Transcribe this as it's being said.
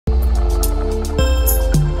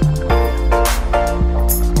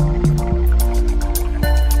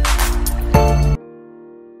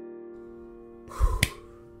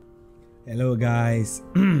Hello guys,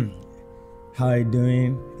 how are you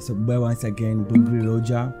doing? It's your boy once again, Bugre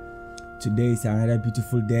Roger. Today is another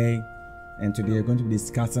beautiful day, and today we're going to be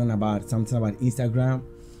discussing about something about Instagram.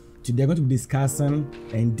 Today we're going to be discussing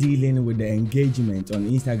and dealing with the engagement on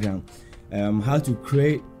Instagram, how to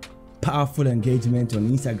create powerful engagement on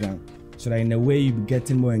Instagram, so that in a way you'll be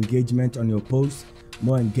getting more engagement on your posts,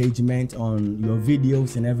 more engagement on your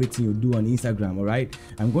videos and everything you do on Instagram. All right,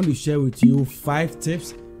 I'm going to share with you 5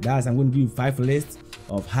 tips. I'm going to give you 5 lists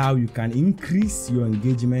of how you can increase your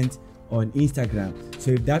engagement on Instagram. So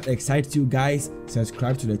if that excites you guys,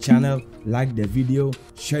 subscribe to the channel, like the video,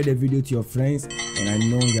 share the video to your friends, and I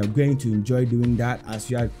know you're going to enjoy doing that as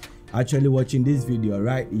you are actually watching this video,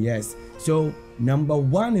 right? Yes. So number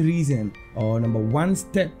one reason, or number one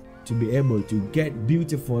step to be able to get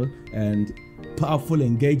beautiful and powerful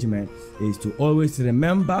engagement is to always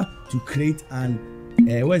remember to create an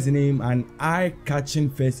an eye-catching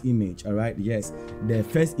first image. All right, yes, the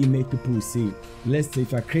first image people will see. Let's say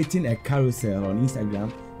if you're creating a carousel on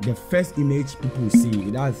Instagram, the first image people will see,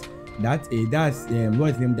 that's what's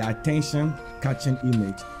named the attention catching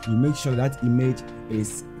image. You make sure that image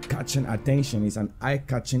is catching attention, it's an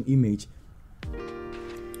eye-catching image.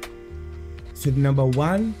 So the number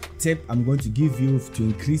one tip I'm going to give you to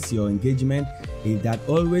increase your engagement is that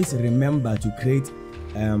always remember to create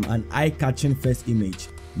an eye-catching first image.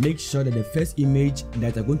 Make sure that the first image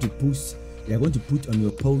that you're going to put on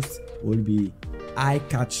your post will be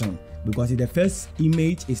eye-catching, because if the first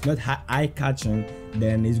image is not eye-catching,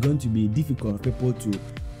 then it's going to be difficult for people to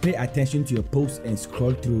pay attention to your post and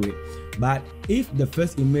scroll through it. But if the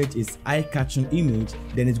first image is eye-catching image,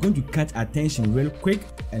 then it's going to catch attention real quick,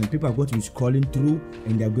 and people are going to be scrolling through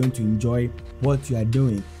and they're going to enjoy what you are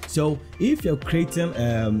doing. So if you're creating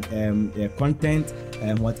content,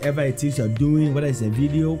 whatever it is you're doing, whether it's a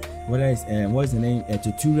video, whether it's what's the name, a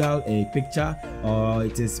tutorial, a picture, or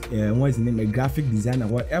it is what's the name, a graphic design or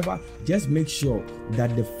whatever, just make sure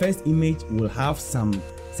that the first image will have some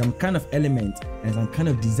kind of element and some kind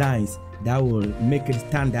of designs that will make it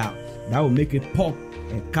stand out, that will make it pop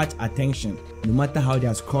and catch attention. No matter how they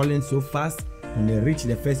are scrolling so fast, when they reach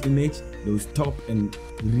the first image, they will stop and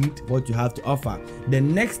read what you have to offer. The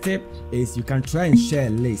next step is you can try and share a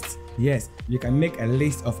list. Yes, you can make a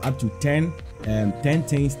list of up to 10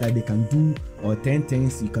 things that they can do, or 10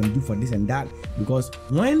 things you can do for this and that, because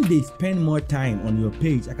when they spend more time on your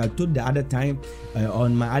page, like I told the other time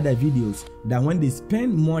on my other videos, that when they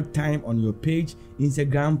spend more time on your page,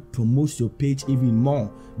 Instagram promotes your page even more,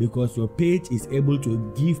 because your page is able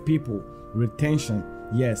to give people retention.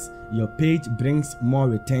 Yes, your page brings more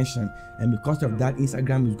retention, and because of that,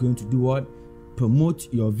 Instagram is going to do what?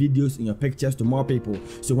 Promote your videos and your pictures to more people.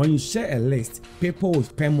 So when you share a list, people will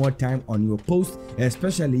spend more time on your post,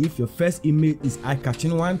 especially if your first image is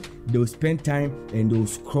eye-catching one. They will spend time and they will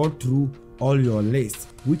scroll through all your lists,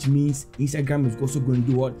 which means Instagram is also going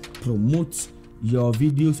to do what? Promote your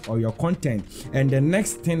videos or your content. And the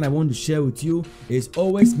next thing I want to share with you is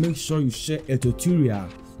always make sure you share a tutorial.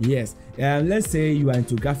 Yes, let's say you are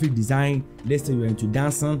into graphic design, let's say you are into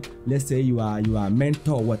dancing, let's say you are a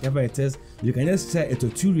mentor or whatever it is. You can just share a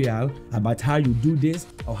tutorial about how you do this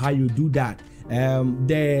or how you do that.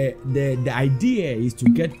 The idea is to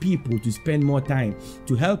get people to spend more time,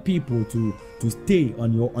 to help people to stay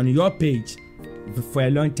on your page for a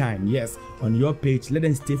long time. Yes, on your page, let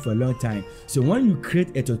them stay for a long time. So when you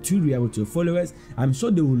create a tutorial with your followers, I'm sure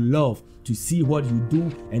they will love to see what you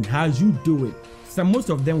do and how you do it. So most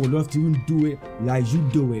of them will love to even do it like you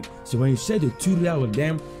do it. So when you share the tutorial with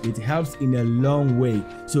them, it helps in a long way.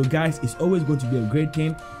 So guys, it's always going to be a great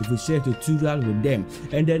thing if you share the tutorial with them.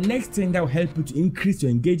 And the next thing that will help you to increase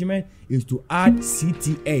your engagement is to add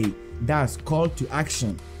CTA. That's call to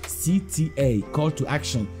action. CTA, call to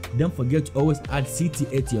action. Don't forget to always add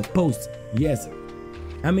CTA to your post. Yes,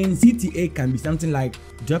 I mean, CTA can be something like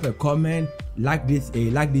drop a comment, like this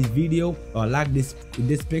video, or like this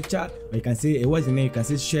picture, or you can say what's the name, you can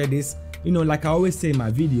say share this. You know, like I always say in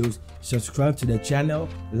my videos, subscribe to the channel,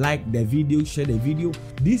 like the video, share the video.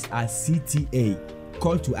 These are CTA,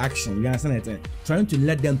 call to action. You understand that? Trying to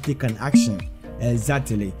let them take an action.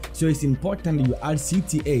 Exactly. So it's important that you add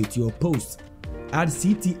CTA to your posts, add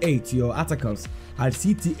CTA to your articles, add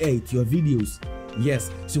CTA to your videos.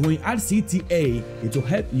 Yes, so when you add CTA, it will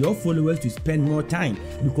help your followers to spend more time,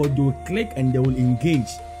 because they will click and they will engage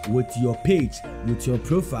with your page, with your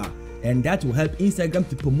profile, and that will help Instagram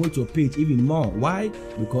to promote your page even more. Why?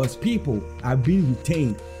 Because people are being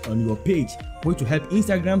retained on your page, which will help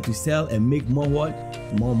Instagram to sell and make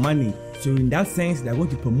more money. So in that sense, they're going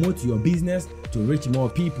to promote your business to reach more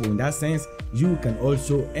people. In that sense, you can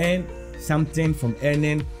also earn something from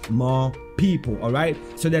earning more people. All right,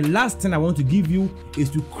 so the last thing I want to give you is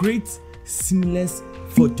to create seamless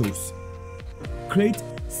photos. Create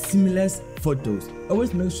seamless photos.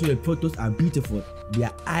 Always make sure your photos are beautiful, they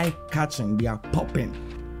are eye-catching, they are popping.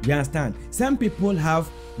 You understand? Some people have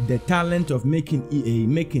the talent of making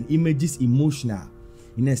images emotional.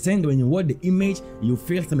 In a sense, when you watch the image, you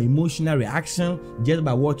feel some emotional reaction just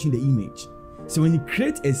by watching the image. So when you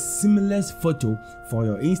create a seamless photo for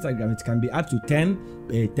your Instagram, it can be up to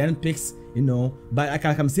 10 pics, you know. But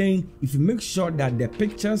like I'm saying, if you make sure that the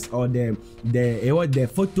pictures or the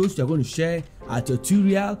photos you're going to share are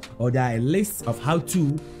tutorial or there are a list of how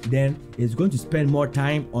to, then it's going to spend more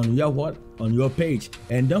time on your on your page.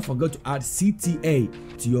 And don't forget to add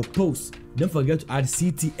CTA to your post. Don't forget to add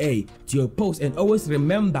CTA to your post, and always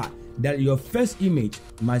remember that your first image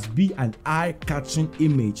must be an eye-catching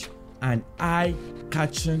image. An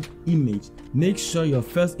eye-catching image. Make sure your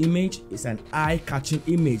first image is an eye-catching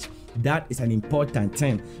image. That is an important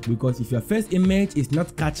thing, because if your first image is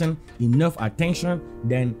not catching enough attention,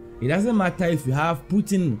 then it doesn't matter if you have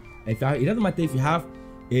it doesn't matter if you have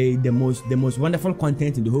the most wonderful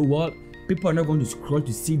content in the whole world. People are not going to scroll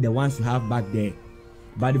to see the ones you have back there.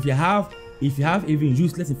 But if you have even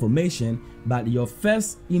useless information, but your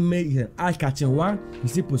first image is an eye-catching one, you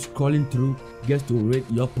see people scrolling through just to read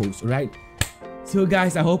your post, right? So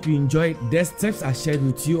guys, I hope you enjoyed these tips I shared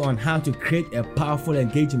with you on how to create a powerful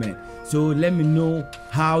engagement. So let me know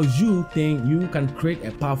how you think you can create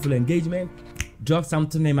a powerful engagement. Drop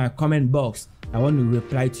something in my comment box. I want to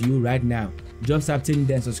reply to you right now. Drop something,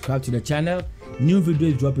 then subscribe to the channel. New video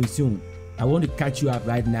is dropping soon. I want to catch you up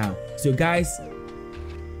right now. So guys,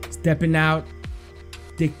 stepping out,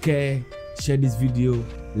 take care, share this video,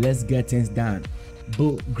 let's get things done.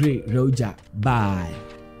 Bugre Roger, bye.